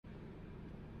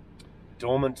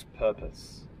Dormant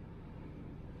Purpose.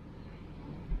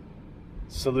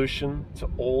 Solution to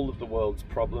all of the world's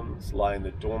problems lie in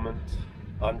the dormant,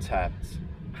 untapped,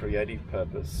 creative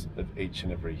purpose of each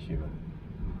and every human.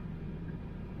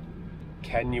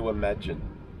 Can you imagine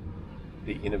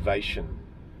the innovation,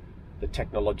 the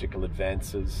technological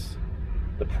advances,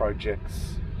 the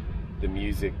projects, the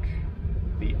music,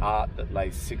 the art that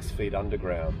lays 6 feet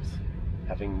underground,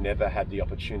 having never had the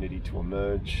opportunity to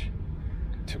emerge,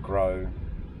 to grow,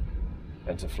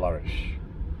 and to flourish?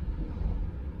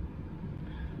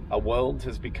 Our world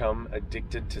has become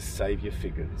addicted to savior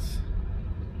figures.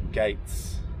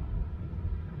 Gates,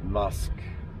 Musk,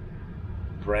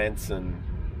 Branson,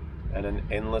 and an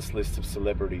endless list of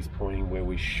celebrities pointing where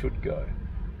we should go.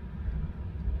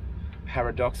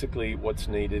 Paradoxically, what's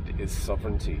needed is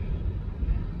sovereignty.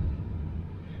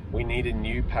 We need a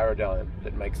new paradigm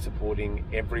that makes supporting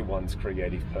everyone's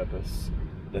creative purpose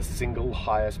the single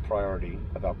highest priority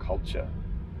of our culture.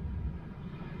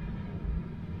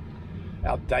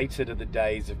 Outdated are the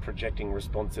days of projecting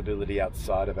responsibility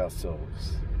outside of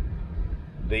ourselves.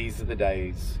 These are the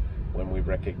days when we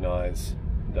recognize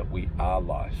that we are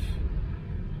life.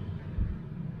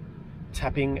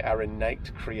 Tapping our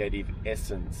innate creative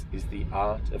essence is the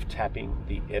art of tapping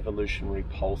the evolutionary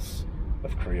pulse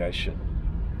of creation.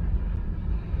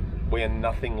 We are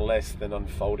nothing less than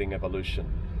unfolding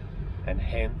evolution, and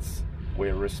hence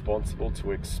we're responsible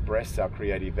to express our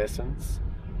creative essence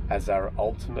as our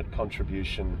ultimate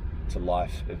contribution to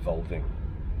life evolving.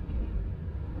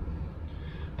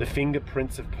 The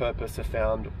fingerprints of purpose are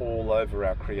found all over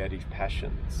our creative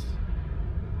passions,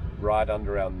 right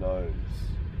under our nose.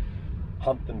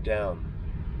 Hunt them down,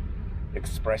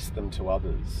 express them to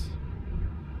others.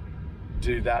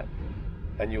 Do that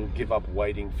and you'll give up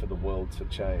waiting for the world to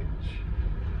change.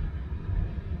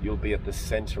 You'll be at the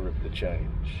center of the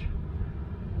change,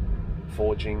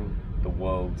 forging the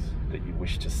world that you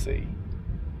wish to see.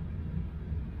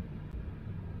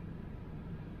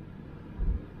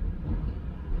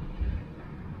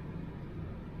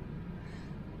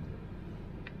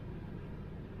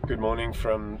 Good morning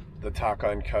from the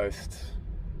Tarkine coast,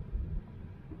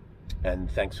 and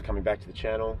thanks for coming back to the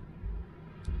channel.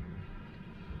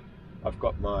 I've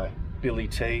got my Billy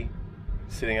tea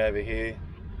sitting over here.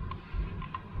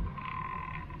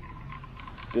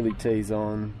 Billy tea's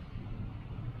on,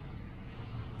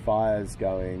 fire's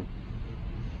going.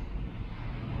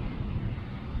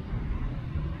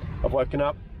 I've woken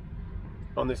up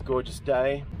on this gorgeous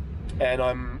day,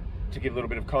 and to give a little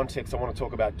bit of context, I want to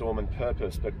talk about Dormant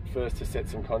Purpose, but first, to set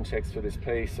some context for this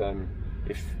piece,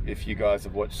 if you guys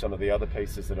have watched some of the other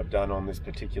pieces that I've done on this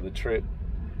particular trip,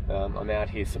 I'm out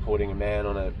here supporting a man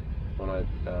on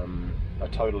a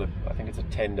total of, I think it's a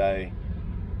 10-day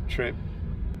trip,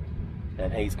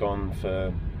 and he's gone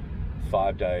for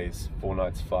 5 days, 4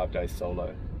 nights, 5 days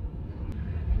solo,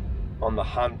 on the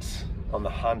hunt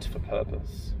for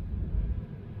purpose.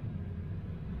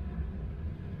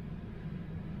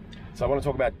 So I want to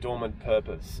talk about Dormant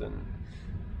Purpose,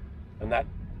 and that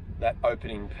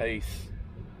opening piece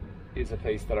is a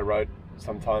piece that I wrote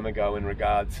some time ago in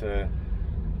regard to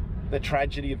the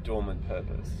tragedy of dormant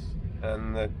purpose,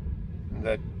 and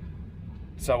that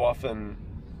so often,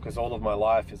 because all of my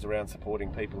life is around supporting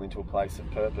people into a place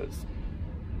of purpose.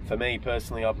 For me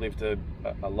personally, I've lived a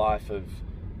life of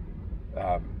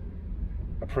a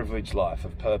privileged life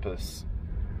of purpose.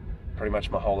 Pretty much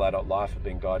my whole adult life I've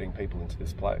been guiding people into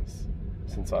this place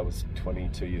since I was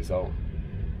 22 years old.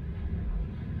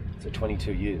 So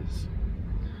 22 years.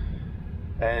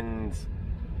 And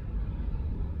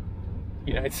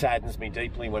you know, it saddens me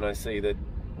deeply when I see that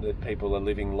people are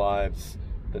living lives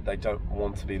that they don't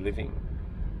want to be living.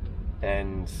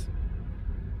 And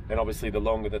obviously the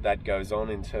longer that goes on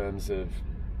in terms of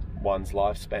one's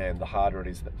lifespan, the harder it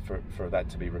is for that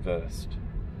to be reversed.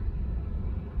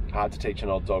 Hard to teach an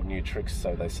old dog new tricks,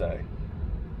 so they say.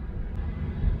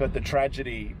 But the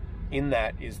tragedy in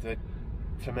that is that,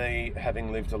 for me,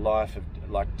 having lived a life of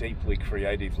deeply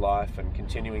creative life and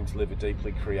continuing to live a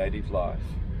deeply creative life,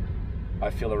 I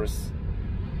feel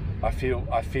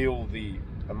the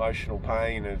emotional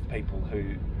pain of people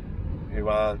who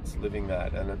aren't living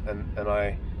that, and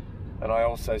I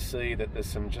also see that there's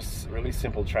some just really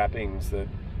simple trappings that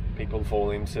people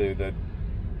fall into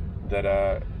that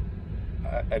are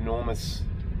enormous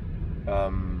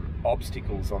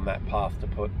obstacles on that path to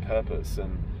purpose.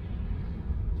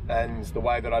 And the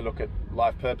way that I look at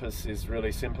life purpose is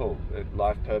really simple.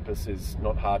 Life purpose is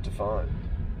not hard to find.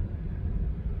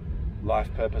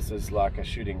 Life purpose is like a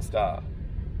shooting star.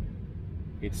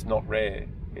 It's not rare,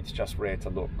 it's just rare to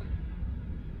look.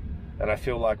 And I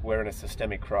feel like we're in a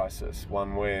systemic crisis,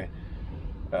 one where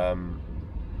one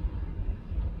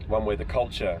where the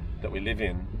culture that we live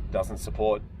in doesn't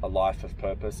support a life of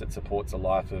purpose. It supports a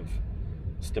life of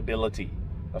stability,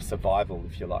 of survival,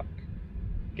 if you like.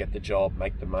 Get the job,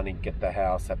 make the money, get the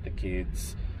house, have the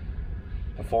kids,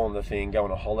 perform the thing, go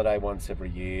on a holiday once every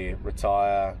year,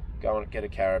 retire, go and get a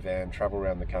caravan, travel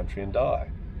around the country and die.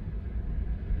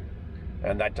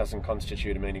 And that doesn't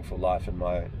constitute a meaningful life in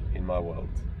my world.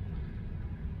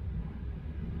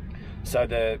 So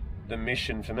the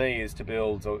mission for me is to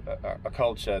build a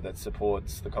culture that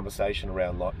supports the conversation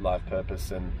around life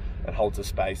purpose and holds a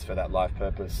space for that life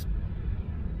purpose,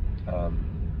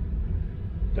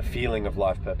 the feeling of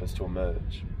life purpose to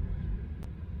emerge.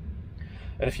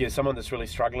 And if you're someone that's really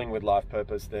struggling with life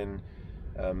purpose, then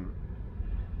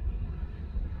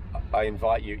I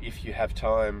invite you, if you have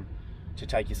time, to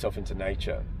take yourself into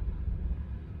nature.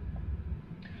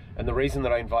 And the reason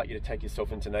that I invite you to take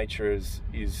yourself into nature is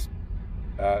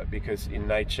because in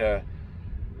nature,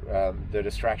 the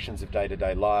distractions of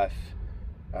day-to-day life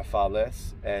are far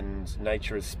less, and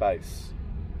nature is space.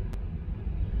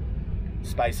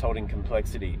 Space holding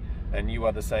complexity, and you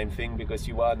are the same thing because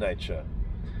you are nature.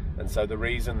 And so the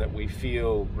reason that we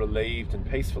feel relieved and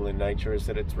peaceful in nature is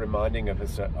that it's reminding of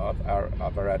us of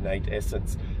our innate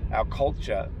essence. Our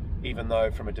culture, even though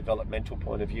from a developmental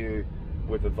point of view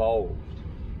we've evolved,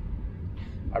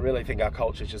 I really think our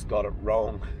culture's just got it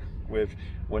wrong.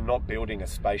 We're not building a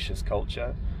spacious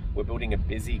culture, we're building a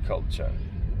busy culture,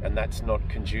 and that's not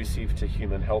conducive to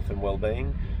human health and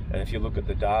well-being. And if you look at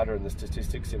the data and the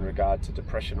statistics in regard to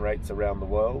depression rates around the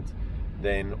world,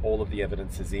 then all of the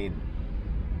evidence is in.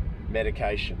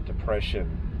 Medication,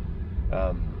 depression,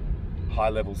 high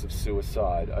levels of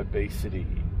suicide, obesity,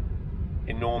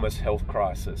 enormous health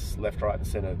crisis, left, right and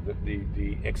centre,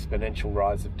 the exponential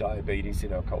rise of diabetes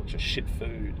in our culture, shit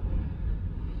food.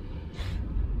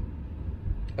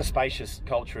 A spacious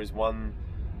culture is one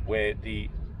where the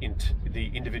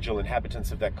individual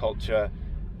inhabitants of that culture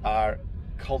are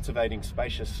cultivating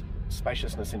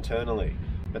spaciousness internally.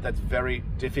 But that's very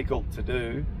difficult to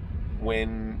do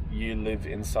when you live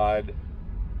inside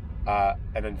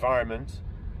an environment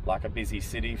like a busy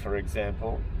city, for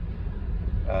example,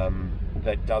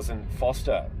 that doesn't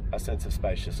foster a sense of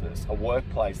spaciousness, a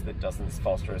workplace that doesn't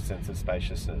foster a sense of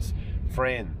spaciousness,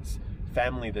 friends,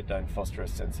 family that don't foster a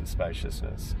sense of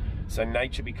spaciousness. So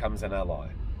nature becomes an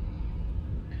ally.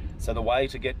 So the way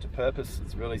to get to purpose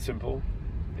is really simple,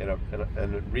 and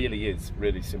it really is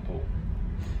really simple.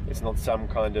 It's not some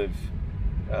kind of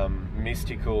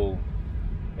mystical,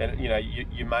 and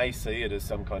you may see it as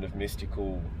some kind of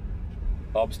mystical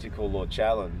obstacle or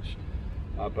challenge,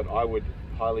 but I would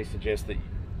highly suggest that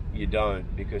you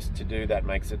don't, because to do that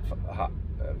makes it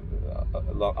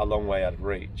a long way out of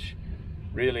reach.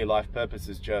 Really, life purpose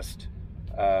is just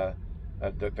the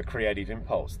creative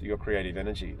impulse, your creative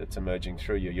energy that's emerging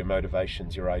through you, your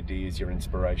motivations, your ideas, your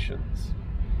inspirations.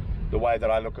 The way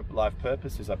that I look at life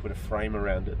purpose is I put a frame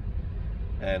around it,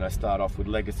 and I start off with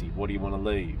legacy. What do you want to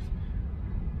leave?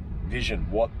 Vision.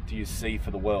 What do you see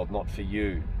for the world, not for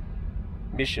you?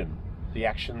 Mission. The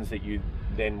actions that you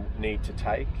then need to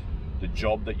take, the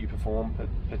job that you perform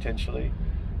potentially,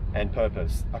 and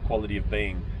purpose, a quality of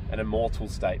being, an immortal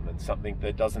statement, something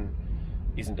that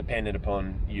isn't dependent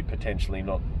upon you potentially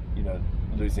not,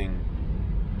 losing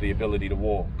the ability to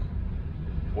walk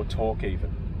or talk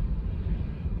even.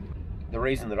 The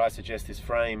reason that I suggest this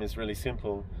frame is really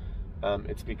simple.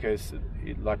 It's because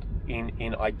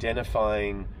in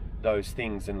identifying those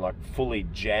things and fully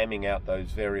jamming out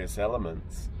those various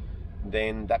elements,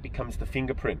 then that becomes the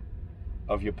fingerprint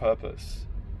of your purpose.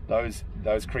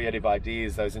 Those creative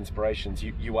ideas, those inspirations,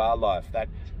 you are life. That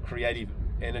creative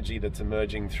energy that's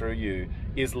emerging through you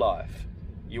is life.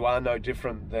 You are no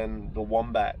different than the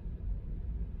wombat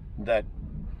that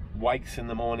wakes in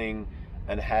the morning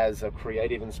and has a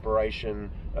creative inspiration,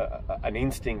 an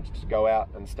instinct to go out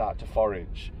and start to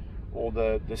forage, or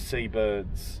the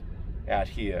seabirds out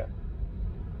here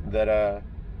that are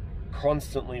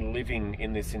constantly living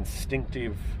in this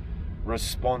instinctive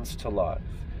response to life.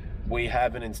 We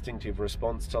have an instinctive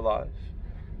response to life,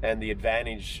 and the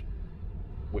advantage,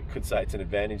 we could say it's an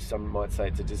advantage, some might say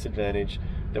it's a disadvantage,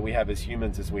 that we have as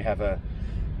humans is we have a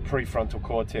prefrontal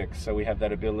cortex, so we have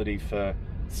that ability for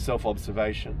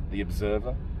self-observation, the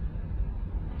observer,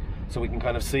 so we can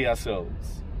kind of see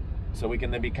ourselves, so we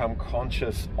can then become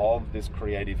conscious of this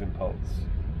creative impulse.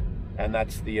 And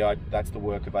that's the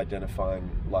work of identifying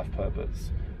life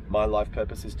purpose. My life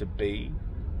purpose is to be.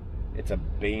 It's a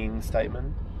being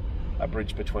statement, a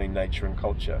bridge between nature and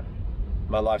culture.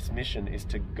 My life's mission is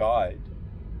to guide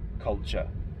culture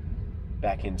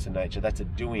back into nature. That's a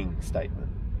doing statement.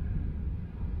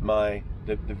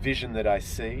 the vision that I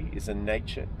see is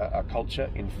a culture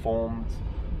informed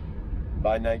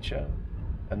by nature,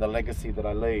 and the legacy that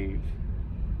I leave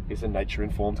is a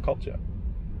nature-informed culture.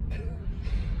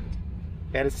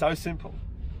 And it's so simple.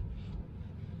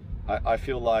 I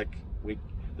feel like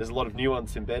there's a lot of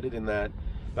nuance embedded in that,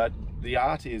 but the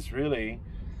art is really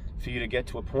for you to get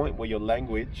to a point where your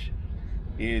language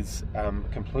is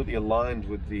completely aligned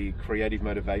with the creative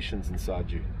motivations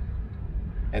inside you.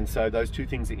 And so those two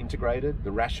things are integrated.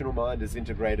 The rational mind is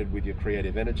integrated with your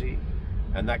creative energy,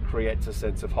 and that creates a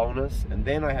sense of wholeness. And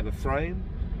then I have a frame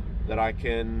that I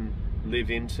can live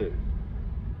into.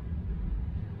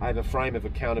 I have a frame of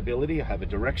accountability, I have a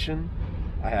direction,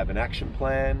 I have an action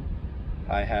plan,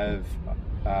 I have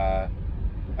a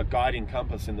guiding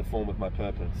compass in the form of my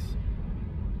purpose.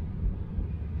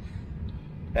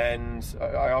 And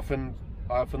I often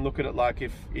look at it like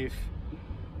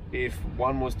if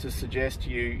one was to suggest to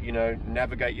you,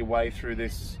 navigate your way through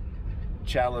this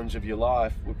challenge of your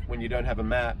life when you don't have a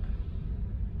map,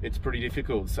 it's pretty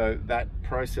difficult. So that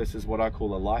process is what I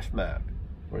call a life map,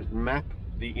 where map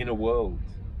the inner world.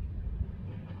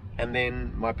 And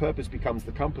then my purpose becomes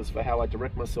the compass for how I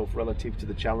direct myself relative to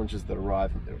the challenges that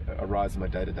arise in my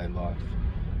day-to-day life.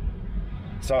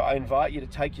 So I invite you to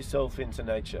take yourself into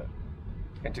nature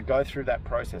and to go through that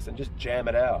process and just jam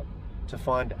it out, to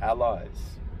find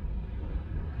allies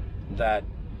that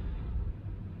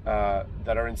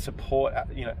are in support.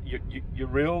 Your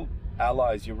real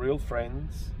allies, your real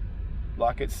friends,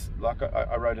 like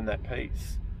I wrote in that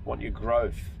piece, want your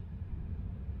growth,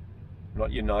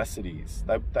 not your niceties.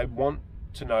 They want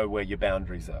to know where your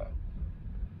boundaries are.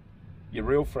 Your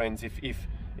real friends,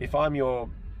 if I'm your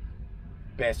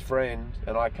best friend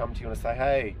and I come to you and I say,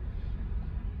 hey,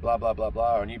 blah, blah, blah,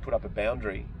 blah, and you put up a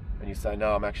boundary and you say,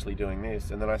 no, I'm actually doing this,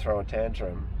 and then I throw a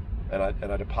tantrum and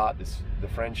I depart the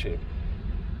friendship,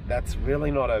 that's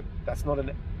not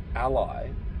an ally.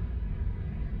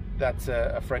 That's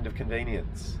a friend of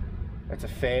convenience. That's a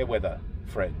fair weather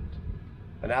friend.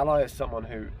 An ally is someone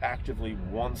who actively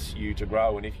wants you to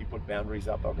grow, and if you put boundaries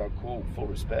up, they'll go, cool, full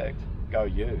respect, go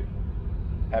you.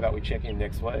 How about we check in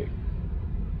next week?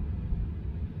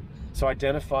 So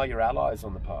identify your allies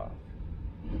on the path.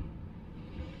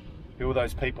 Who are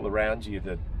those people around you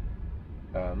that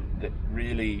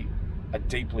really are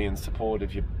deeply in support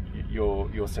of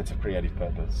your sense of creative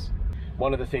purpose?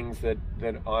 One of the things that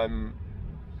I'm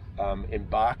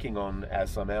embarking on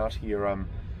as I'm out here,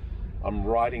 I'm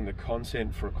writing the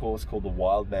content for a course called the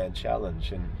Wild Man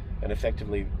Challenge, and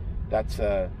effectively that's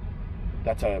an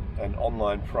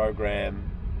online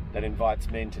program that invites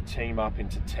men to team up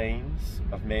into teams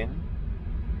of men,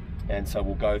 and so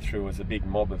we'll go through as a big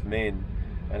mob of men,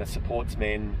 and it supports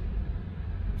men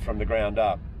from the ground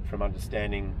up, from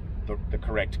understanding the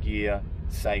correct gear,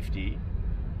 safety,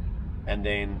 and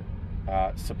then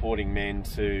supporting men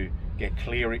to get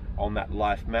clear on that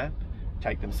life map,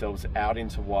 take themselves out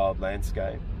into wild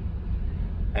landscape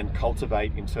and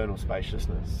cultivate internal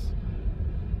spaciousness.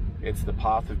 It's the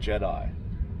path of Jedi.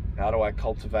 How do I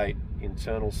cultivate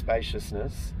internal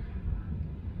spaciousness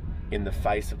in the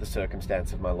face of the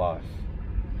circumstance of my life?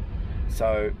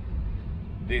 So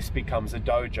this becomes a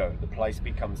dojo, the place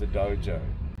becomes a dojo,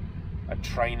 a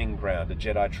training ground, a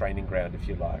Jedi training ground, if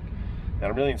you like. And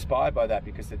I'm really inspired by that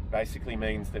because it basically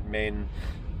means that men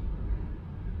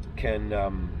can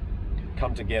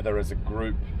come together as a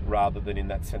group rather than in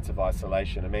that sense of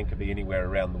isolation. And men could be anywhere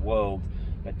around the world,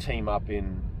 but team up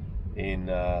in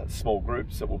small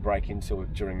groups that we'll break into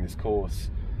during this course.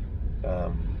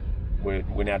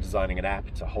 We're now designing an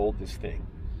app to hold this thing.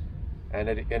 And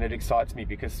it excites me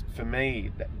because for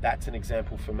me, that's an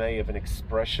example for me of an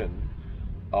expression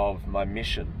of my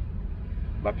mission.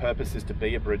 My purpose is to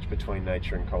be a bridge between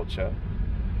nature and culture.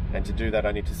 And to do that,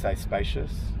 I need to stay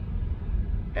spacious.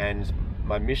 And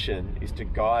my mission is to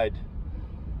guide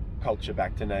culture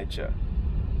back to nature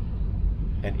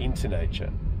and into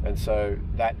nature. And so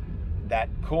that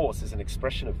course is an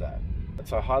expression of that. And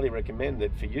so I highly recommend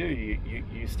that for you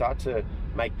start to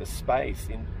make the space.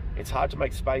 It's hard to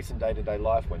make space in day-to-day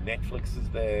life when Netflix is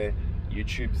there,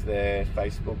 YouTube's there,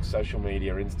 Facebook, social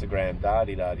media, Instagram,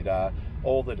 da-di-da-di-da,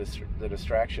 all the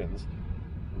distractions.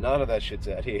 None of that shit's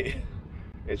out here.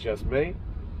 It's just me,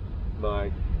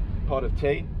 my pot of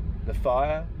tea, the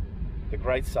fire, the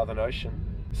great Southern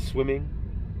Ocean, swimming,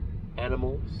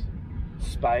 animals,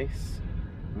 space,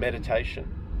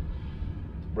 meditation,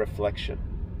 reflection.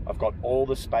 I've got all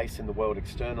the space in the world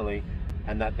externally,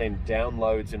 and that then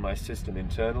downloads in my system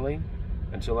internally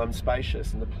until I'm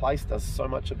spacious. And the place does so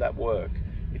much of that work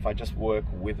if I just work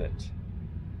with it.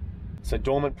 So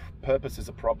dormant purpose is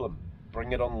a problem.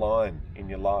 Bring it online in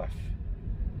your life.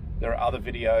 There are other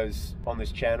videos on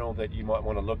this channel that you might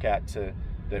want to look at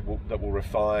that will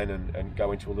refine and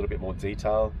go into a little bit more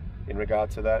detail in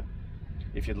regard to that.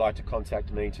 If you'd like to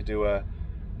contact me to do a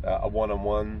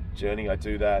one-on-one journey, I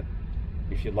do that.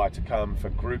 If you'd like to come for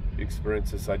group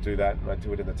experiences, I do that, and I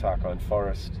do it in the Tarkine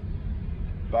Forest.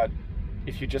 But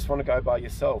if you just want to go by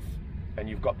yourself and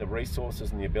you've got the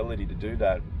resources and the ability to do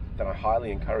that, then I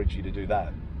highly encourage you to do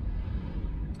that.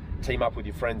 Team up with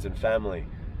your friends and family.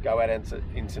 Go out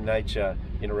into nature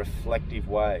in a reflective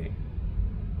way.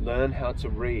 Learn how to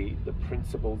read the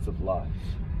principles of life.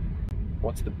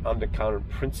 What's the undercurrent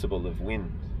principle of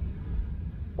wind?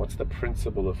 What's the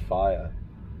principle of fire?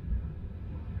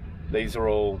 These are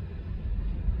all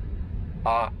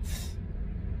arts.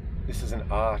 This is an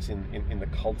art in the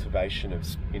cultivation of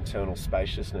internal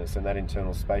spaciousness, and that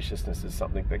internal spaciousness is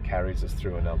something that carries us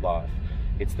through in our life.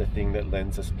 It's the thing that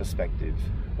lends us perspective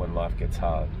when life gets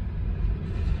hard.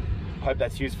 Hope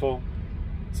that's useful.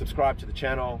 Subscribe to the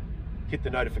channel, hit the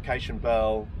notification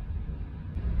bell.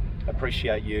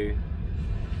 Appreciate you.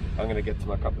 I'm going to get to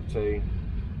my cup of tea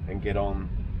and get on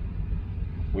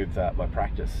with my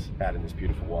practice out in this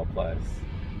beautiful wild place.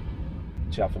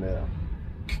 Ciao for now.